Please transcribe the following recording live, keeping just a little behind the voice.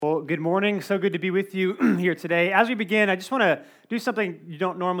Well, good morning. So good to be with you here today. As we begin, I just want to do something you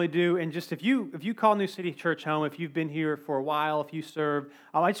don't normally do, and just if you call New City Church home, if you've been here for a while, if you serve,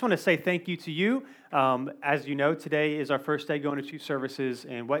 I just want to say thank you to you. As you know, today is our first day going to two services,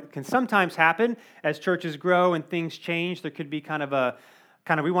 and what can sometimes happen as churches grow and things change, there could be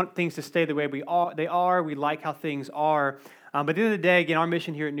we want things to stay the way they are. We like how things are. But at the end of the day, again, our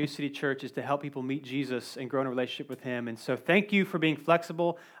mission here at New City Church is to help people meet Jesus and grow in a relationship with Him. And so thank you for being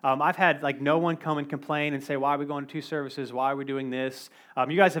flexible. I've had no one come and complain and say, why are we going to two services? Why are we doing this?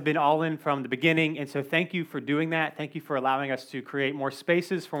 You guys have been all in from the beginning. And so thank you for doing that. Thank you for allowing us to create more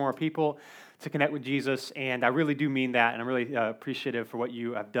spaces for more people to connect with Jesus. And I really do mean that. And I'm really appreciative for what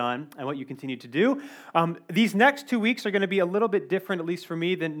you have done and what you continue to do. These next 2 weeks are going to be a little bit different, at least for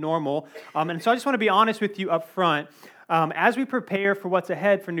me, than normal. And so I just want to be honest with you up front. As we prepare for what's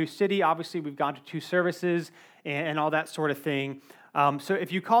ahead for New City, obviously we've gone to two services and all that sort of thing. So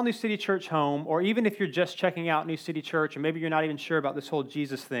if you call New City Church home, or even if you're just checking out New City Church, or maybe you're not even sure about this whole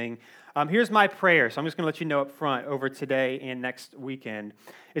Jesus thing, here's my prayer. So I'm just going to let you know up front over today and next weekend,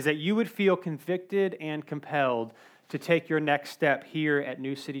 is that you would feel convicted and compelled to take your next step here at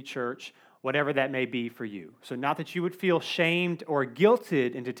New City Church, whatever that may be for you. So not that you would feel shamed or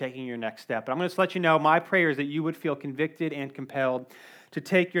guilted into taking your next step, but I'm going to just let you know my prayer is that you would feel convicted and compelled to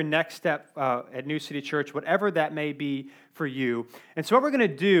take your next step at New City Church, whatever that may be for you. And so what we're going to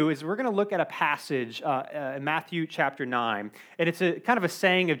do is we're going to look at a passage in Matthew chapter 9, and it's a kind of a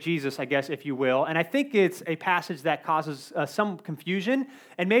saying of Jesus, I guess, if you will, and I think it's a passage that causes some confusion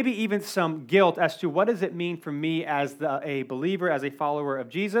and maybe even some guilt as to what does it mean for me as a believer, as a follower of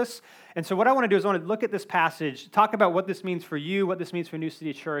Jesus. And so what I want to do is I want to look at this passage, talk about what this means for you, what this means for New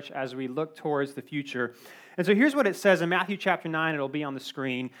City Church as we look towards the future. And so here's what it says in Matthew chapter 9. It'll be on the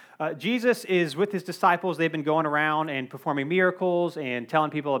screen. Jesus is with his disciples. They've been going around and performing miracles and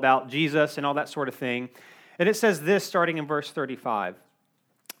telling people about Jesus and all that sort of thing. And it says this starting in verse 35.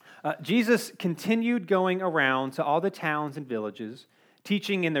 Jesus continued going around to all the towns and villages,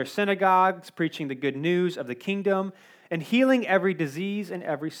 teaching in their synagogues, preaching the good news of the kingdom, and healing every disease and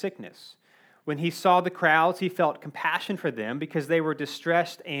every sickness. When he saw the crowds, he felt compassion for them because they were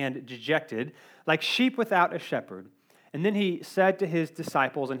distressed and dejected, like sheep without a shepherd. And then he said to his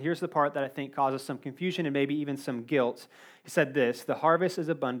disciples, and here's the part that I think causes some confusion and maybe even some guilt. He said this, "The harvest is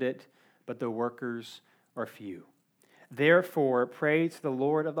abundant, but the workers are few. Therefore, pray to the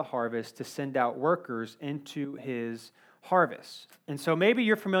Lord of the harvest to send out workers into his harvest." And so maybe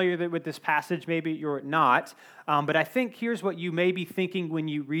you're familiar with this passage, maybe you're not, but I think here's what you may be thinking when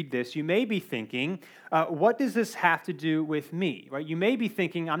you read this. You may be thinking, what does this have to do with me? Right? You may be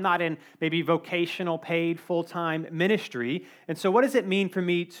thinking, I'm not in maybe vocational, paid, full-time ministry, and so what does it mean for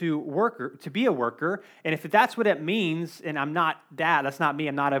me to be a worker? And if that's what it means, and I'm not that's not me,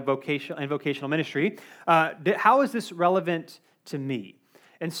 I'm not in vocational ministry, how is this relevant to me?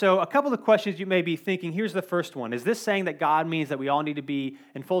 And so a couple of questions you may be thinking, here's the first one. Is this saying that God means that we all need to be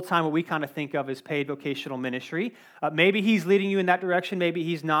in full-time, what we kind of think of as paid vocational ministry? Maybe he's leading you in that direction, maybe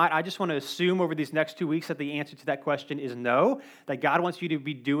he's not. I just want to assume over these next 2 weeks that the answer to that question is no, that God wants you to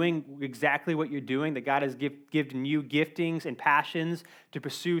be doing exactly what you're doing, that God has given you giftings and passions to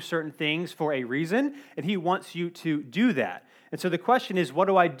pursue certain things for a reason, and he wants you to do that. And so the question is, what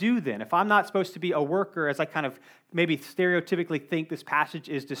do I do then? If I'm not supposed to be a worker, as I kind of maybe stereotypically think this passage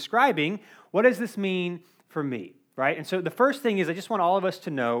is describing, what does this mean for me, right? And so the first thing is I just want all of us to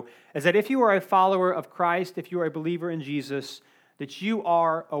know is that if you are a follower of Christ, if you are a believer in Jesus, that you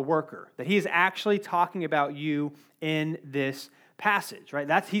are a worker, that he is actually talking about you in this passage,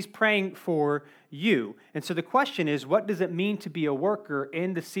 right? He's praying for you. And so the question is, what does it mean to be a worker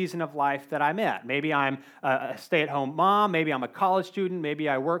in the season of life that I'm at? Maybe I'm a stay-at-home mom, maybe I'm a college student, maybe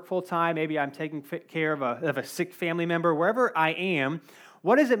I work full-time, maybe I'm taking care of a sick family member, wherever I am.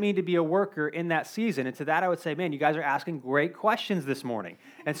 What does it mean to be a worker in that season? And to that I would say, man, you guys are asking great questions this morning.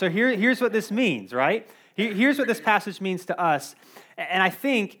 And so here's what this means, right? Here's what this passage means to us. And I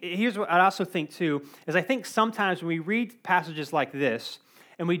think, here's what I also think too, is I think sometimes when we read passages like this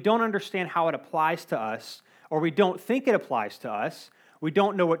and we don't understand how it applies to us, or we don't think it applies to us, we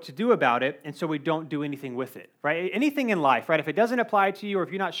don't know what to do about it, and so we don't do anything with it, right? Anything in life, right? If it doesn't apply to you, or if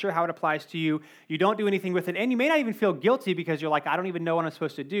you're not sure how it applies to you, you don't do anything with it, and you may not even feel guilty because you're like, I don't even know what I'm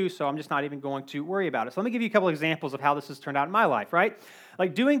supposed to do, so I'm just not even going to worry about it. So let me give you a couple examples of how this has turned out in my life, right?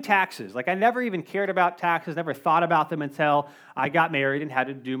 Like doing taxes. Like I never even cared about taxes, never thought about them until I got married and had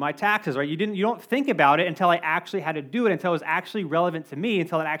to do my taxes, right? You don't think about it until I actually had to do it, until it was actually relevant to me,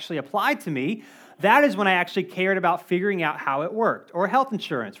 until it actually applied to me. That is when I actually cared about figuring out how it worked. Or health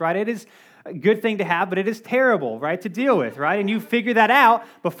insurance, right? It is a good thing to have, but it is terrible, right, to deal with, right? And you figure that out.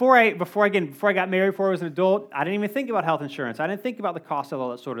 Before I got married, before I was an adult, I didn't even think about health insurance. I didn't think about the cost of all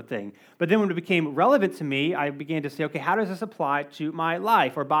that sort of thing. But then when it became relevant to me, I began to say, okay, how does this apply to my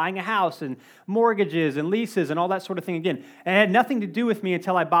life, or buying a house and mortgages and leases and all that sort of thing? Again, it had nothing to do with me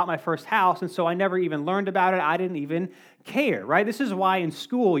until I bought my first house, and so I never even learned about it. I didn't even care, right? This is why in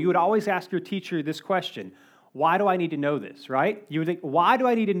school you would always ask your teacher this question: why do I need to know this, right? You would think, why do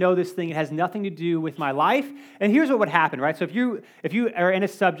I need to know this thing? It has nothing to do with my life. And here's what would happen, right? So if you are in a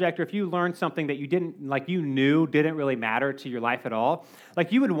subject, or if you learned something that you knew didn't really matter to your life at all,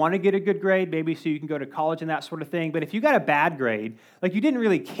 like you would want to get a good grade, maybe so you can go to college and that sort of thing. But if you got a bad grade, like you didn't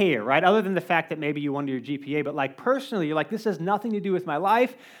really care, right? Other than the fact that maybe you wanted your GPA, but like personally, you're like, this has nothing to do with my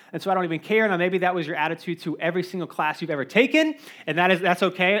life, and so I don't even care. Now maybe that was your attitude to every single class you've ever taken, and that's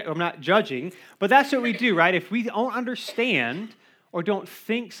okay. I'm not judging, but that's what we do, right? If we don't understand or don't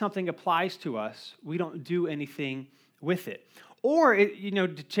think something applies to us, we don't do anything with it. Or,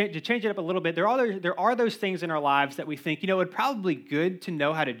 to change it up a little bit, there are those things in our lives that we think, it would probably be good to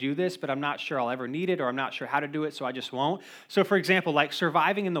know how to do this, but I'm not sure I'll ever need it, or I'm not sure how to do it, so I just won't. So, for example, like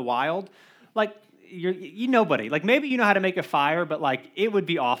surviving in the wild, like, nobody. Like, maybe you know how to make a fire, but like it would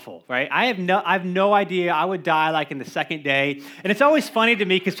be awful, right? I have no idea. I would die like in the second day. And it's always funny to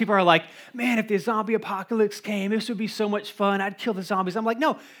me because people are like, man, if the zombie apocalypse came, this would be so much fun. I'd kill the zombies. I'm like,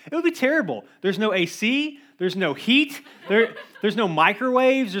 no, it would be terrible. There's no AC. There's no heat. There's no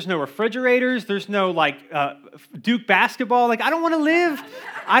microwaves. There's no refrigerators. There's no Duke basketball. Like, I don't want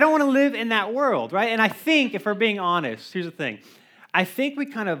to live in that world, right? And I think, if we're being honest, here's the thing. I think we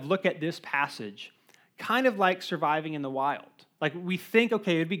kind of look at this passage kind of like surviving in the wild. Like, we think,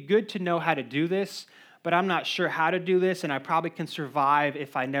 okay, it'd be good to know how to do this, but I'm not sure how to do this, and I probably can survive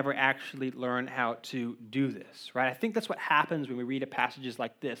if I never actually learn how to do this, right? I think that's what happens when we read passages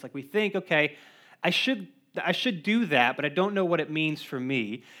like this. Like, we think, okay, I should do that, but I don't know what it means for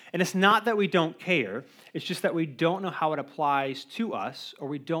me. And it's not that we don't care. It's just that we don't know how it applies to us, or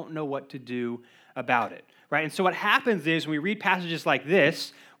we don't know what to do about it, right? And so what happens is when we read passages like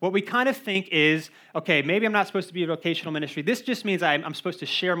this, what we kind of think is, okay, maybe I'm not supposed to be a vocational ministry. This just means I'm supposed to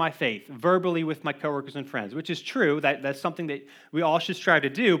share my faith verbally with my coworkers and friends, which is true. That's something that we all should strive to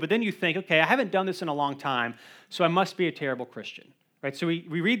do. But then you think, okay, I haven't done this in a long time, so I must be a terrible Christian. Right, so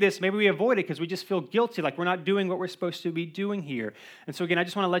we read this, maybe we avoid it because we just feel guilty, like we're not doing what we're supposed to be doing here. And so again, I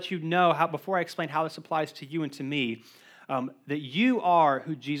just want to let you know, before I explain how this applies to you and to me, that you are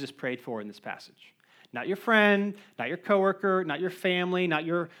who Jesus prayed for in this passage. Not your friend, not your coworker, not your family, not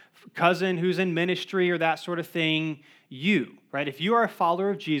your cousin who's in ministry or that sort of thing. You, right? If you are a follower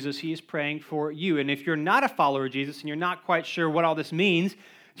of Jesus, he is praying for you. And if you're not a follower of Jesus and you're not quite sure what all this means,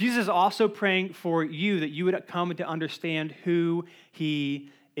 Jesus is also praying for you, that you would come to understand who he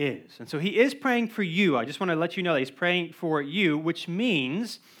is. And so he is praying for you. I just want to let you know that he's praying for you, which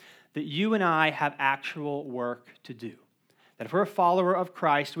means that you and I have actual work to do. That if we're a follower of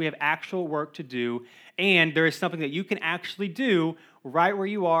Christ, we have actual work to do, and there is something that you can actually do right where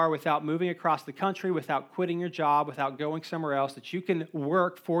you are without moving across the country, without quitting your job, without going somewhere else, that you can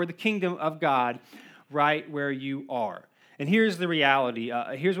work for the kingdom of God right where you are. And here's the reality.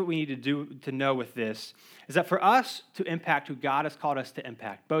 Here's what we need to do to know with this, is that for us to impact who God has called us to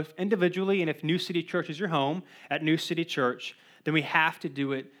impact, both individually and if New City Church is your home, at New City Church, then we have to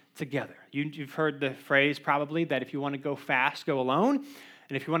do it together. You've heard the phrase probably that if you want to go fast, go alone.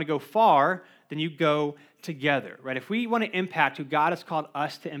 And if you want to go far, then you go together, right? If we want to impact who God has called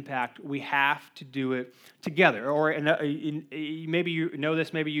us to impact, we have to do it together. Or maybe you know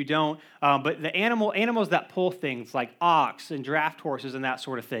this, maybe you don't, but the animals that pull things like ox and draft horses and that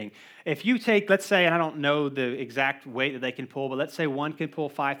sort of thing. If you take, let's say, and I don't know the exact weight that they can pull, but let's say one can pull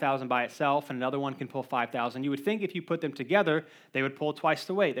 5,000 by itself and another one can pull 5,000. You would think if you put them together, they would pull twice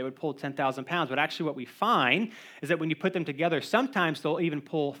the weight. They would pull 10,000 pounds. But actually what we find is that when you put them together, sometimes they'll even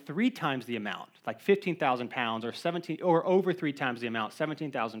pull 3 times the amount, like 15,000 pounds or over 3 times the amount,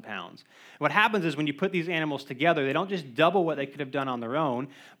 17,000 pounds. What happens is when you put these animals together, they don't just double what they could have done on their own,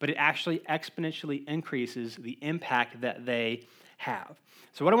 but it actually exponentially increases the impact that they have.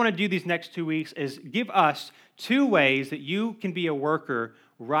 So what I want to do these next 2 weeks is give us 2 ways that you can be a worker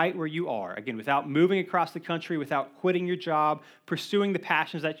right where you are. Again, without moving across the country, without quitting your job, pursuing the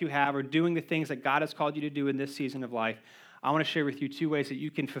passions that you have, or doing the things that God has called you to do in this season of life. I want to share with you 2 ways that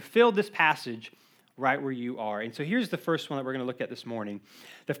you can fulfill this passage right where you are. And so here's the first one that we're going to look at this morning.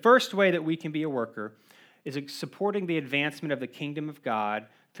 The first way that we can be a worker is supporting the advancement of the kingdom of God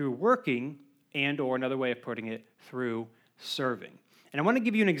through working, and or another way of putting it, through serving. And I want to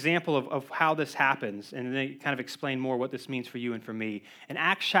give you an example of how this happens and then kind of explain more what this means for you and for me. In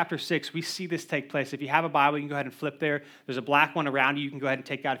Acts chapter 6, we see this take place. If you have a Bible, you can go ahead and flip there. There's a black one around you. You can go ahead and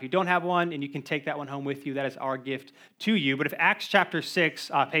take out. If you don't have one, and you can take that one home with you, that is our gift to you. But if Acts chapter 6,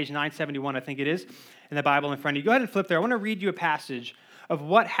 page 971, I think it is, in the Bible in front of you, go ahead and flip there. I want to read you a passage of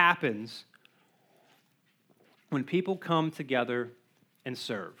what happens when people come together and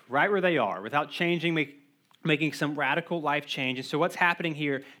serve, right where they are, without changing, making some radical life change. And so what's happening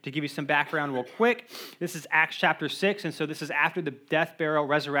here, to give you some background real quick, this is Acts chapter 6, and so this is after the death, burial,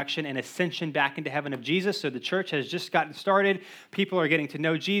 resurrection, and ascension back into heaven of Jesus. So the church has just gotten started. People are getting to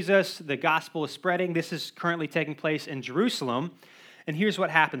know Jesus. The gospel is spreading. This is currently taking place in Jerusalem. And here's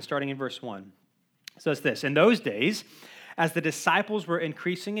what happens, starting in verse 1. It says this: in those days, as the disciples were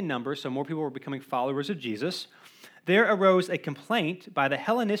increasing in number, so more people were becoming followers of Jesus, there arose a complaint by the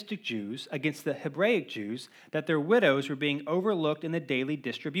Hellenistic Jews against the Hebraic Jews that their widows were being overlooked in the daily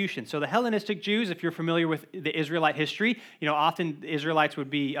distribution. So the Hellenistic Jews, if you're familiar with the Israelite history, often the Israelites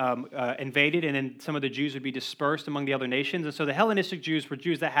would be invaded, and then some of the Jews would be dispersed among the other nations. And so the Hellenistic Jews were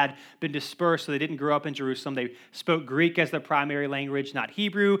Jews that had been dispersed, so they didn't grow up in Jerusalem. They spoke Greek as their primary language, not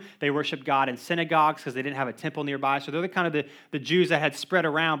Hebrew. They worshiped God in synagogues because they didn't have a temple nearby. So they're the kind of the Jews that had spread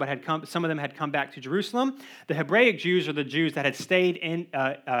around, but some of them had come back to Jerusalem. The Hebraic Jews are the Jews that had stayed in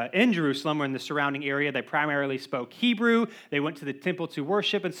Jerusalem or in the surrounding area. They primarily spoke Hebrew. They went to the temple to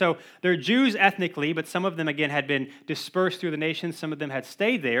worship. And so they're Jews ethnically, but some of them, again, had been dispersed through the nations. Some of them had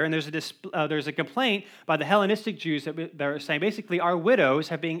stayed there. And there's a complaint by the Hellenistic Jews that they're saying, basically, our widows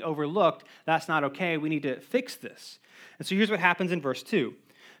have been overlooked. That's not okay. We need to fix this. And so here's what happens in verse 2.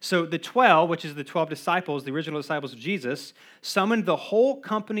 So the 12, which is the 12 disciples, the original disciples of Jesus, summoned the whole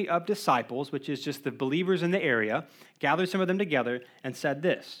company of disciples, which is just the believers in the area, gathered some of them together, and said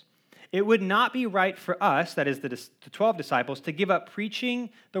this: it would not be right for us, that is the 12 disciples, to give up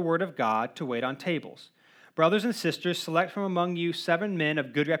preaching the word of God to wait on tables. Brothers and sisters, select from among you 7 men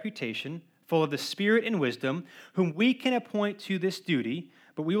of good reputation, full of the Spirit and wisdom, whom we can appoint to this duty,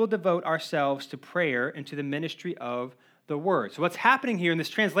 but we will devote ourselves to prayer and to the ministry of the word. So what's happening here, and this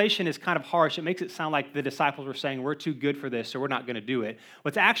translation is kind of harsh, it makes it sound like the disciples were saying, we're too good for this, so we're not going to do it.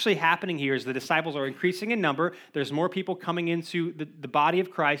 What's actually happening here is the disciples are increasing in number. There's more people coming into the body of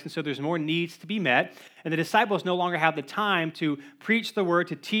Christ, and so there's more needs to be met. And the disciples no longer have the time to preach the word,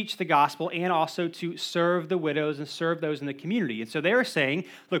 to teach the gospel, and also to serve the widows and serve those in the community. And so they're saying,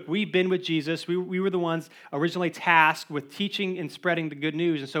 look, we've been with Jesus. We were the ones originally tasked with teaching and spreading the good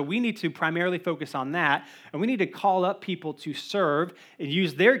news. And so we need to primarily focus on that. And we need to call up people to serve and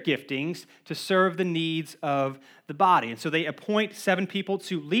use their giftings to serve the needs of the body. And so they appoint 7 people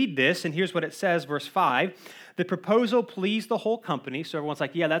to lead this. And here's what it says, verse 5. The proposal pleased the whole company, so everyone's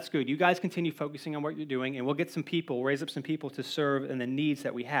like, yeah, that's good. You guys continue focusing on what you're doing, and we'll get some people, we'll raise up some people to serve in the needs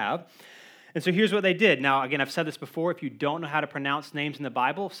that we have. And so here's what they did. Now, again, I've said this before. If you don't know how to pronounce names in the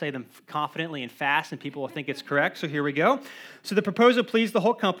Bible, say them confidently and fast, and people will think it's correct. So here we go. So the proposal pleased the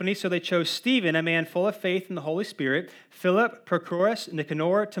whole company, so they chose Stephen, a man full of faith in the Holy Spirit, Philip, Prochorus,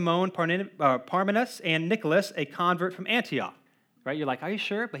 Nicanor, Timon, Parmenas, and Nicholas, a convert from Antioch. Right? You're like, are you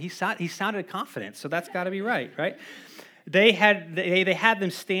sure? But he sounded confident, so that's got to be right? They had them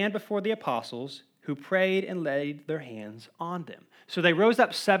stand before the apostles, who prayed and laid their hands on them. So they rose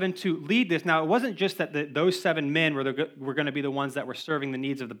up 7 to lead this. Now, it wasn't just that those 7 men were going to be the ones that were serving the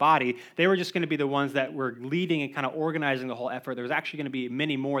needs of the body. They were just going to be the ones that were leading and kind of organizing the whole effort. There was actually going to be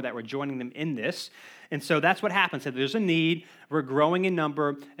many more that were joining them in this. And so that's what happens. So there's a need. We're growing in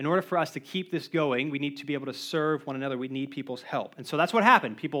number. In order for us to keep this going, we need to be able to serve one another. We need people's help. And so that's what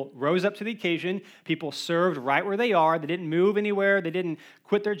happened. People rose up to the occasion. People served right where they are. They didn't move anywhere. They didn't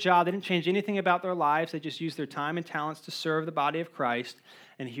quit their job. They didn't change anything about their lives. They just used their time and talents to serve the body of Christ.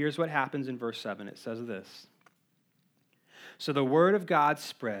 And here's what happens in verse 7. It says this: so the word of God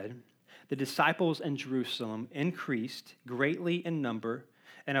spread. The disciples in Jerusalem increased greatly in number,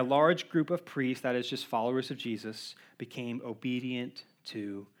 and a large group of priests, that is just followers of Jesus, became obedient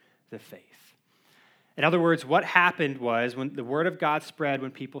to the faith. In other words, what happened was when the word of God spread,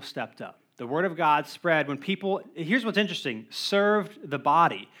 when people stepped up. The word of God spread when people, here's what's interesting, served the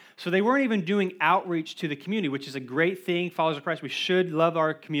body. So they weren't even doing outreach to the community, which is a great thing. Followers of Christ, we should love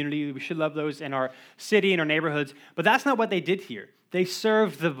our community. We should love those in our city and our neighborhoods. But that's not what they did here. They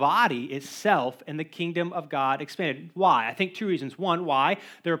served the body itself, and the kingdom of God expanded. Why? I think 2 reasons. One, why?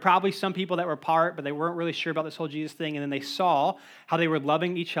 There were probably some people that were part, but they weren't really sure about this whole Jesus thing, and then they saw how they were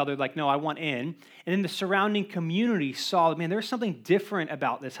loving each other, like, no, I want in. And then the surrounding community saw, man, there's something different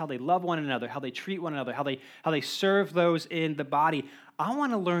about this, how they love one another, how they treat one another, how they serve those in the body. I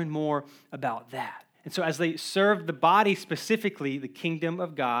want to learn more about that. And so as they served the body specifically, the kingdom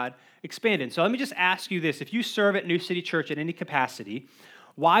of God expanded. So let me just ask you this. If you serve at New City Church in any capacity,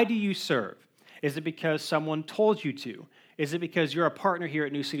 why do you serve? Is it because someone told you to? Is it because you're a partner here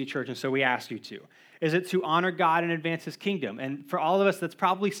at New City Church and so we ask you to? Is it to honor God and advance his kingdom? And for all of us, that's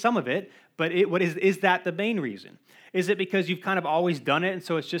probably some of it, but is that the main reason? Is it because you've kind of always done it and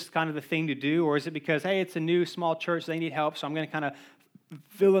so it's just kind of the thing to do? Or is it because, hey, it's a new small church, they need help, so I'm going to kind of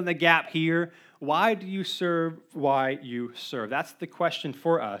fill in the gap here? Why do you serve? Why you serve? That's the question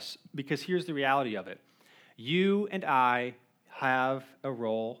for us, because here's the reality of it. You and I have a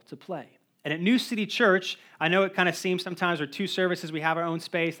role to play. And at New City Church, I know it kind of seems sometimes we're two services, we have our own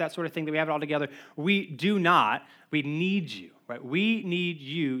space, that sort of thing, that we have it all together. We do not. We need you, right? We need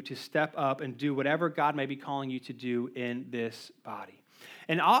you to step up and do whatever God may be calling you to do in this body.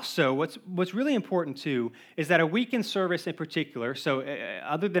 And also, what's really important, too, is that a weekend service in particular, so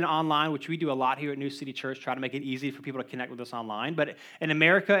other than online, which we do a lot here at New City Church, try to make it easy for people to connect with us online, but in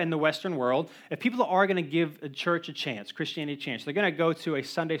America and the Western world, if people are going to give a church a chance, Christianity a chance, they're going to go to a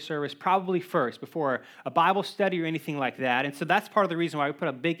Sunday service probably first before a Bible study or anything like that. And so that's part of the reason why we put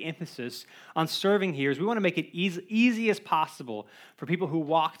a big emphasis on serving here, is we want to make it easy as possible for people who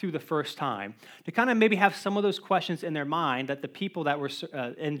walk through the first time to kind of maybe have some of those questions in their mind that the people that were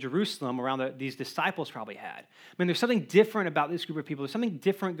in Jerusalem around these disciples probably had. I mean, there's something different about this group of people. There's something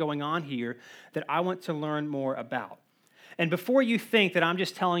different going on here that I want to learn more about. And before you think that I'm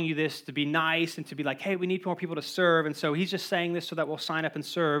just telling you this to be nice and to be like, hey, we need more people to serve, and so he's just saying this so that we'll sign up and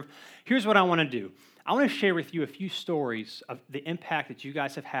serve, here's what I want to do. I want to share with you a few stories of the impact that you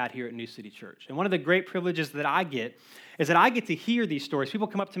guys have had here at New City Church. And one of the great privileges that I get is that I get to hear these stories. People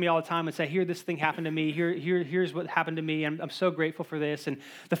come up to me all the time and say, here, this thing happened to me. Here's what happened to me. I'm so grateful for this. And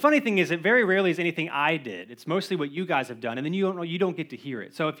the funny thing is, it very rarely is anything I did. It's mostly what you guys have done, and then you don't get to hear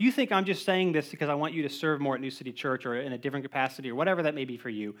it. So if you think I'm just saying this because I want you to serve more at New City Church or in a different capacity or whatever that may be for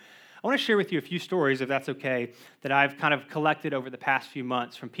you, I want to share with you a few stories, if that's okay, that I've kind of collected over the past few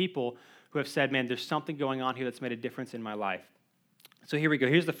months from people who have said, man, there's something going on here that's made a difference in my life. So here we go.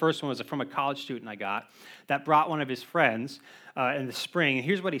 Here's the first one. It was from a college student I got that brought one of his friends in the spring. And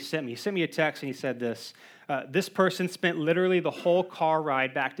here's what he sent me. He sent me a text and he said this. This person spent literally the whole car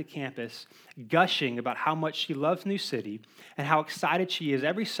ride back to campus gushing about how much she loves New City and how excited she is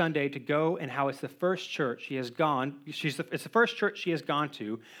every Sunday to go, and how it's the first church she has gone. It's the first church she has gone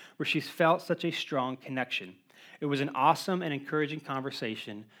to where she's felt such a strong connection. It was an awesome and encouraging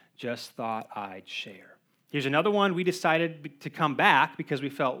conversation. Just thought I'd share. Here's another one. We decided to come back because we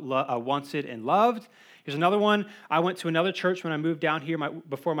felt wanted and loved. Here's another one. I went to another church when I moved down here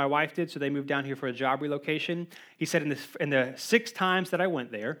before my wife did, so they moved down here for a job relocation. He said in the 6 times that I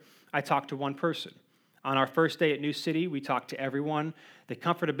went there, I talked to one person. On our first day at New City, we talked to everyone. The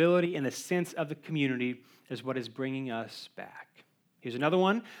comfortability and the sense of the community is what is bringing us back. Here's another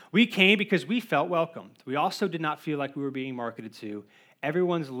one. We came because we felt welcomed. We also did not feel like we were being marketed to.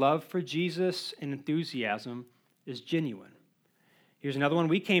 Everyone's love for Jesus and enthusiasm is genuine. Here's another one.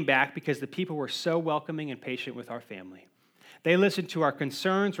 We came back because the people were so welcoming and patient with our family. They listened to our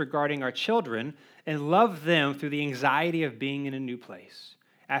concerns regarding our children and loved them through the anxiety of being in a new place.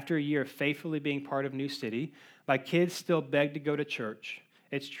 After a year of faithfully being part of New City, my kids still beg to go to church.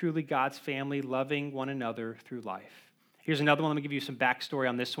 It's truly God's family loving one another through life. Here's another one. Let me give you some backstory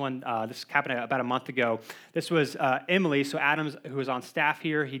on this one. This happened about a month ago. This was Emily. So Adams, who was on staff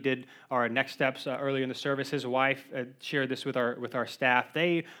here, he did our next steps earlier in the service. His wife shared this with our staff.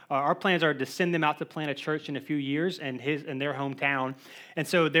 Our plans are to send them out to plant a church in a few years in their hometown. And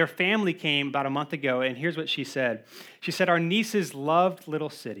so their family came about a month ago, and here's what she said. She said, our nieces loved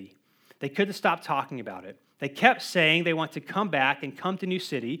Little City. They couldn't stop talking about it. They kept saying they want to come back and come to New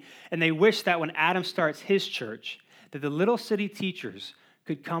City, and they wish that when Adam starts his church, that the Little City teachers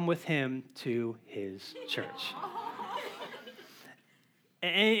could come with him to his church.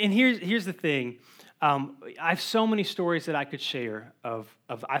 And here's the thing. I have so many stories that I could share of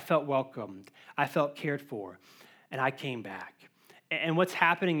I felt welcomed, I felt cared for, and I came back. And what's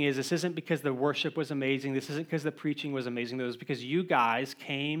happening is this isn't because the worship was amazing. This isn't because the preaching was amazing. It was because you guys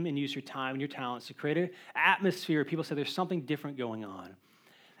came and used your time and your talents to create an atmosphere. People said there's something different going on,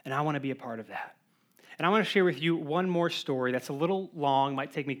 and I want to be a part of that. And I want to share with you one more story that's a little long,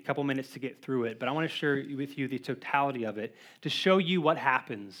 might take me a couple minutes to get through it, but I want to share with you the totality of it to show you what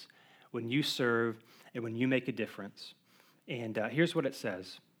happens when you serve and when you make a difference. And here's what it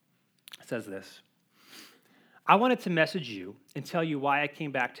says. It says this. I wanted to message you and tell you why I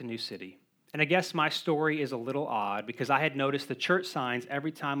came back to New City. And I guess my story is a little odd because I had noticed the church signs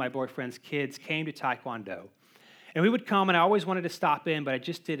every time my boyfriend's kids came to Taekwondo. And we would come, and I always wanted to stop in, but I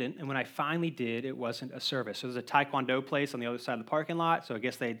just didn't. And when I finally did, it wasn't a service. So there's a Taekwondo place on the other side of the parking lot. So I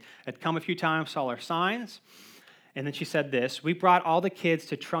guess they had come a few times, saw our signs. And then she said this: we brought all the kids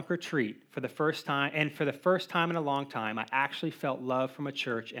to trunk or treat for the first time. And for the first time in a long time, I actually felt love from a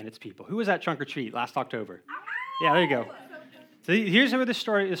church and its people. Who was at trunk or treat last October? Yeah, there you go. So here's where the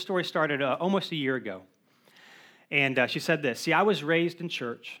story started almost a year ago. And she said this: see, I was raised in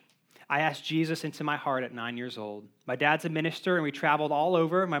church. I asked Jesus into my heart at 9 years old. My dad's a minister, and we traveled all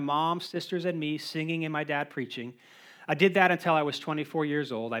over, my mom, sisters, and me, singing and my dad preaching. I did that until I was 24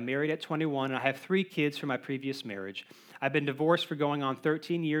 years old. I married at 21, and I have 3 kids from my previous marriage. I've been divorced for going on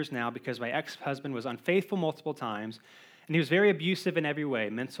 13 years now because my ex-husband was unfaithful multiple times, and he was very abusive in every way,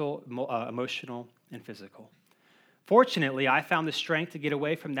 mental, emotional, and physical. Fortunately, I found the strength to get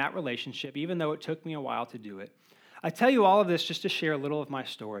away from that relationship, even though it took me a while to do it. I tell you all of this just to share a little of my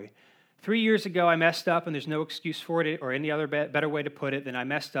story. 3 years ago, I messed up, and there's no excuse for it or any other better way to put it than I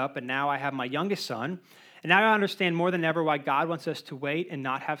messed up, and now I have my youngest son, and now I understand more than ever why God wants us to wait and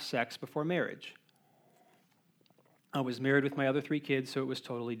not have sex before marriage. I was married with my other 3 kids, so it was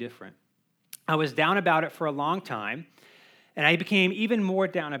totally different. I was down about it for a long time, and I became even more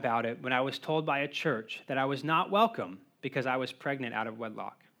down about it when I was told by a church that I was not welcome because I was pregnant out of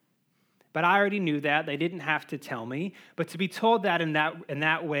wedlock. But I already knew that. They didn't have to tell me. But to be told that in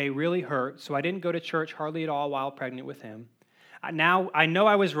that way really hurt, so I didn't go to church hardly at all while pregnant with him. Now, I know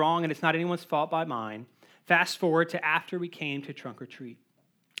I was wrong, and it's not anyone's fault but mine. Fast forward to after we came to trunk or treat.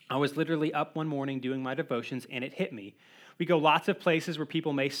 I was literally up one morning doing my devotions, and it hit me. We go lots of places where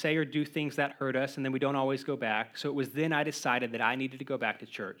people may say or do things that hurt us, and then we don't always go back. So it was then I decided that I needed to go back to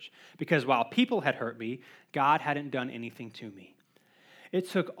church, because while people had hurt me, God hadn't done anything to me. It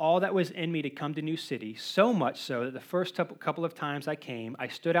took all that was in me to come to New City, so much so that the first couple of times I came, I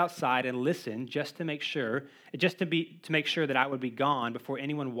stood outside and listened just to make sure that I would be gone before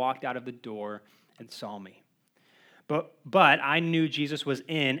anyone walked out of the door and saw me. But I knew Jesus was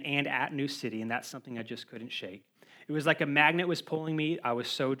in and at New City, and that's something I just couldn't shake. It was like a magnet was pulling me. I was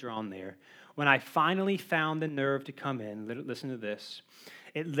so drawn there. When I finally found the nerve to come in, listen to this,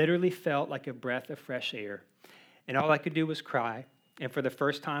 it literally felt like a breath of fresh air, and all I could do was cry. And for the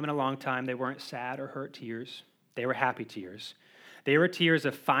first time in a long time, they weren't sad or hurt tears. They were happy tears. They were tears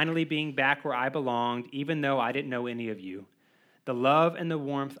of finally being back where I belonged, even though I didn't know any of you. The love and the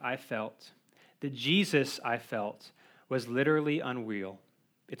warmth I felt, the Jesus I felt, was literally unreal.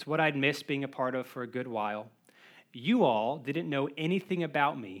 It's what I'd missed being a part of for a good while. You all didn't know anything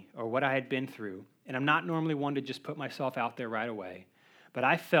about me or what I had been through, and I'm not normally one to just put myself out there right away, but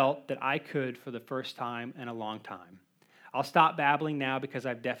I felt that I could for the first time in a long time. I'll stop babbling now because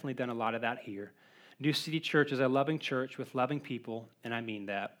I've definitely done a lot of that here. New City Church is a loving church with loving people, and I mean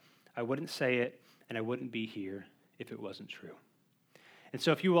that. I wouldn't say it, and I wouldn't be here if it wasn't true. And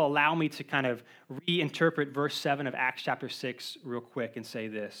so if you will allow me to kind of reinterpret verse 7 of Acts chapter 6 real quick and say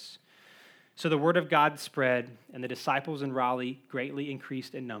this. So the word of God spread, and the disciples in Raleigh greatly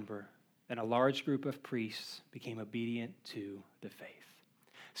increased in number, and a large group of priests became obedient to the faith.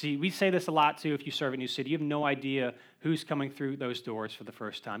 See, we say this a lot, too, if you serve at New City. You have no idea who's coming through those doors for the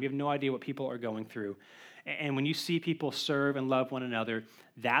first time. You have no idea what people are going through. And when you see people serve and love one another,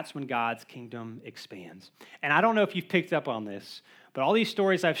 that's when God's kingdom expands. And I don't know if you've picked up on this, but all these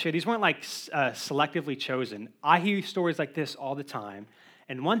stories I've shared, these weren't like selectively chosen. I hear stories like this all the time.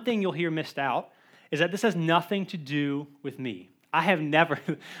 And one thing you'll hear missed out is that this has nothing to do with me.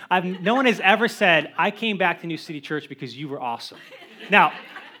 No one has ever said, I came back to New City Church because you were awesome. Now,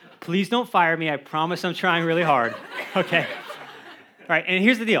 please don't fire me. I promise I'm trying really hard. Okay? All right, and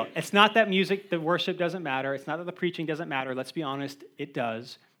here's the deal. It's not that the worship doesn't matter. It's not that the preaching doesn't matter. Let's be honest, it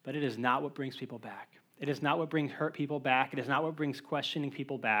does. But it is not what brings people back. It is not what brings hurt people back. It is not what brings questioning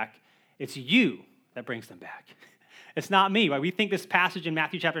people back. It's you that brings them back. It's not me. Right? We think this passage in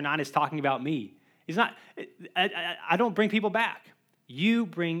Matthew chapter 9 is talking about me. I don't bring people back. You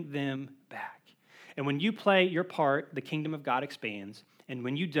bring them back. And when you play your part, the kingdom of God expands. And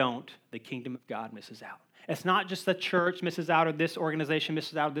when you don't, the kingdom of God misses out. It's not just the church misses out or this organization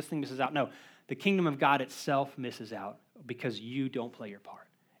misses out or this thing misses out. No, the kingdom of God itself misses out because you don't play your part.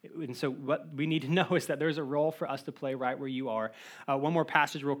 And so what we need to know is that there's a role for us to play right where you are. One more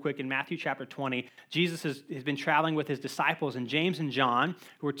passage real quick. In Matthew chapter 20, Jesus has been traveling with his disciples, and James and John,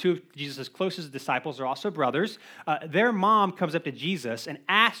 who are 2 of Jesus' closest disciples, are also brothers. Their mom comes up to Jesus and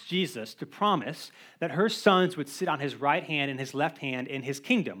asks Jesus to promise that her sons would sit on his right hand and his left hand in his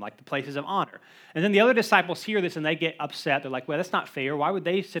kingdom, like the places of honor. And then the other disciples hear this and they get upset. They're like, well, that's not fair. Why would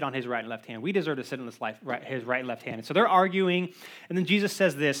they sit on his right and left hand? We deserve to sit on his right and left hand. And so they're arguing. And then Jesus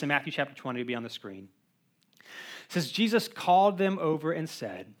says this in Matthew chapter 20, to be on the screen. It says, Jesus called them over and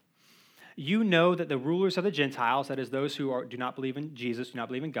said, you know that the rulers of the Gentiles, that is those who do not believe in Jesus, do not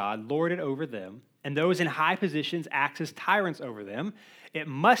believe in God, lord it over them, and those in high positions act as tyrants over them. It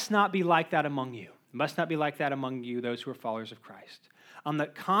must not be like that among you. It must not be like that among you, those who are followers of Christ. On the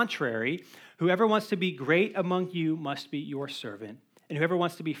contrary, whoever wants to be great among you must be your servant, and whoever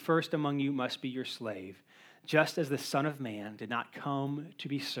wants to be first among you must be your slave, just as the Son of Man did not come to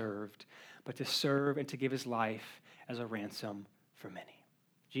be served, but to serve and to give his life as a ransom for many.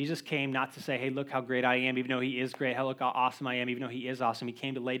 Jesus came not to say, hey, look how great I am, even though he is great. Hey, look how awesome I am, even though he is awesome. He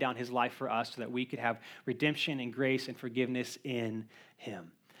came to lay down his life for us so that we could have redemption and grace and forgiveness in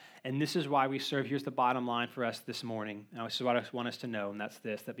him. And this is why we serve. Here's the bottom line for us this morning. Now, this is what I want us to know, and that's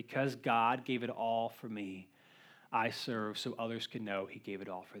this, that because God gave it all for me, I serve so others can know he gave it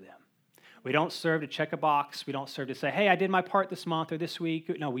all for them. We don't serve to check a box. We don't serve to say, hey, I did my part this month or this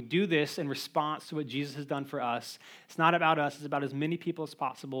week. No, we do this in response to what Jesus has done for us. It's not about us. It's about as many people as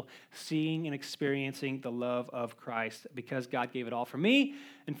possible seeing and experiencing the love of Christ. Because God gave it all for me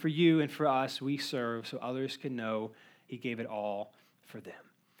and for you and for us, we serve so others can know he gave it all for them.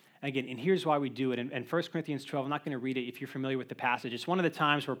 Again, and here's why we do it. In 1 Corinthians 12, I'm not going to read it if you're familiar with the passage. It's one of the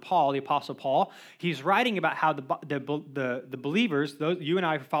times where Paul, the Apostle Paul, he's writing about how the believers, those you and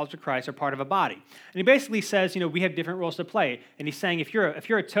I who follow Christ, are part of a body. And he basically says, we have different roles to play. And he's saying, if you're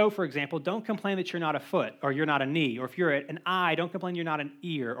a toe, for example, don't complain that you're not a foot or you're not a knee. Or if you're an eye, don't complain you're not an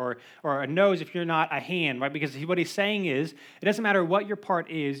ear. Or a nose if you're not a hand, right? Because what he's saying is, it doesn't matter what your part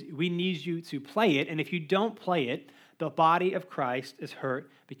is, we need you to play it. And if you don't play it, the body of Christ is hurt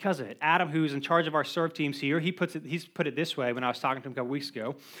because of it. Adam, who's in charge of our serve teams here, he's put it this way when I was talking to him a couple weeks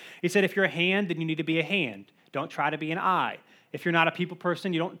ago. He said, if you're a hand, then you need to be a hand. Don't try to be an eye. If you're not a people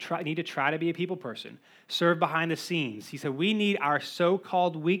person, you don't need to try to be a people person. Serve behind the scenes. He said, we need our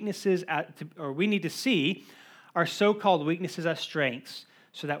so-called weaknesses, we need to see our so-called weaknesses as strengths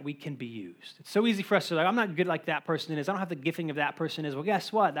so that we can be used. It's so easy for us to I'm not good like that person is. I don't have the gifting of that person is. Well,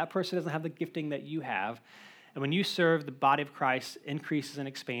 guess what? That person doesn't have the gifting that you have. And when you serve, the body of Christ increases and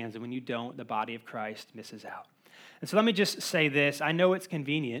expands. And when you don't, the body of Christ misses out. And so let me just say this. I know it's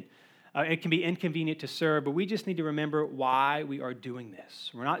convenient. It can be inconvenient to serve, but we just need to remember why we are doing this.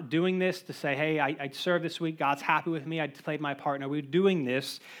 We're not doing this to say, hey, I served this week. God's happy with me. I played my part. No, we're doing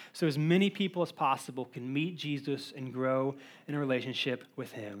this so as many people as possible can meet Jesus and grow in a relationship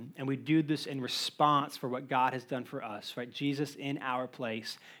with him. And we do this in response for what God has done for us, right? Jesus in our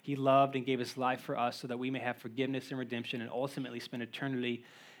place. He loved and gave his life for us so that we may have forgiveness and redemption and ultimately spend eternity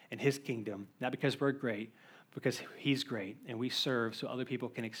in his kingdom. Not because we're great, because he's great, and we serve so other people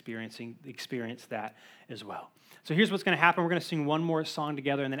can experience that as well. So here's what's going to happen. We're going to sing one more song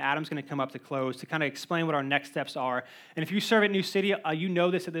together, and then Adam's going to come up to close to kind of explain what our next steps are. And if you serve at New City, you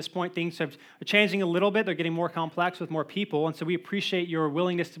know this at this point. Things are changing a little bit. They're getting more complex with more people, and so we appreciate your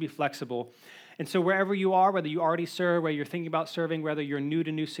willingness to be flexible. And so wherever you are, whether you already serve, whether you're thinking about serving, whether you're new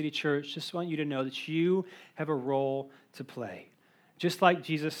to New City Church, just want you to know that you have a role to play. Just like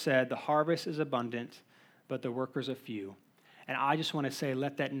Jesus said, the harvest is abundant, but the workers are few. And I just want to say,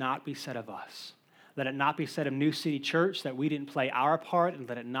 let that not be said of us. Let it not be said of New City Church that we didn't play our part, and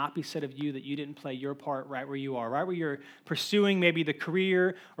let it not be said of you that you didn't play your part right where you are, right where you're pursuing maybe the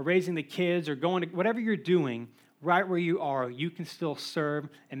career or raising the kids or going to whatever you're doing, right where you are, you can still serve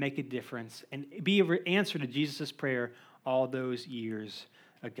and make a difference and be an answer to Jesus' prayer all those years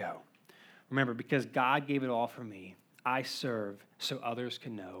ago. Remember, because God gave it all for me, I serve so others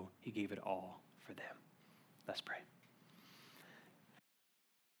can know he gave it all for them. Let's pray.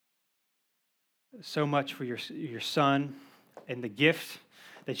 So much for your son and the gift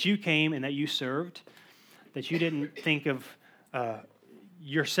that you came and that you served, that you didn't think of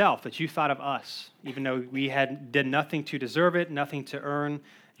yourself, that you thought of us, even though we did nothing to deserve it, nothing to earn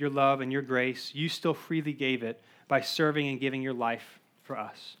your love and your grace. You still freely gave it by serving and giving your life for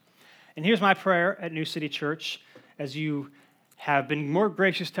us. And here's my prayer at New City Church as you have been more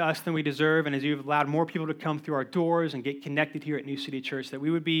gracious to us than we deserve, and as you've allowed more people to come through our doors and get connected here at New City Church, that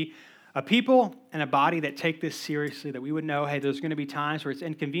we would be a people and a body that take this seriously, that we would know, hey, there's going to be times where it's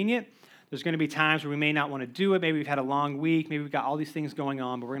inconvenient. There's going to be times where we may not want to do it. Maybe we've had a long week. Maybe we've got all these things going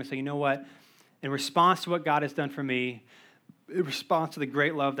on, but we're going to say, you know what? In response to what God has done for me, in response to the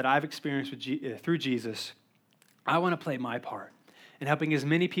great love that I've experienced through Jesus, I want to play my part in helping as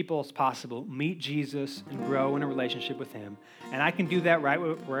many people as possible meet Jesus and grow in a relationship with him. And I can do that right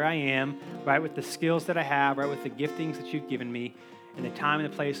where I am, right with the skills that I have, right with the giftings that you've given me, and the time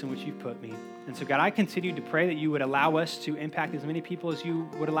and the place in which you've put me. And so, God, I continue to pray that you would allow us to impact as many people as you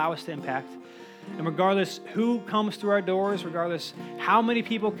would allow us to impact. And regardless who comes through our doors, regardless how many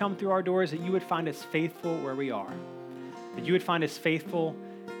people come through our doors, that you would find us faithful where we are. That you would find us faithful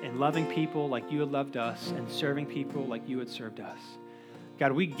in loving people like you had loved us and serving people like you had served us.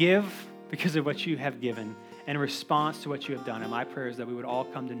 God, we give because of what you have given in response to what you have done. And my prayer is that we would all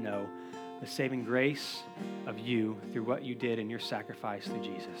come to know the saving grace of you through what you did in your sacrifice through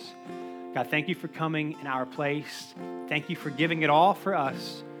Jesus. God, thank you for coming in our place. Thank you for giving it all for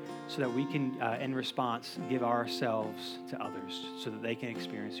us so that we can, in response, give ourselves to others so that they can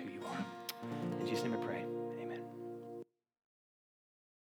experience who you are. In Jesus' name I pray.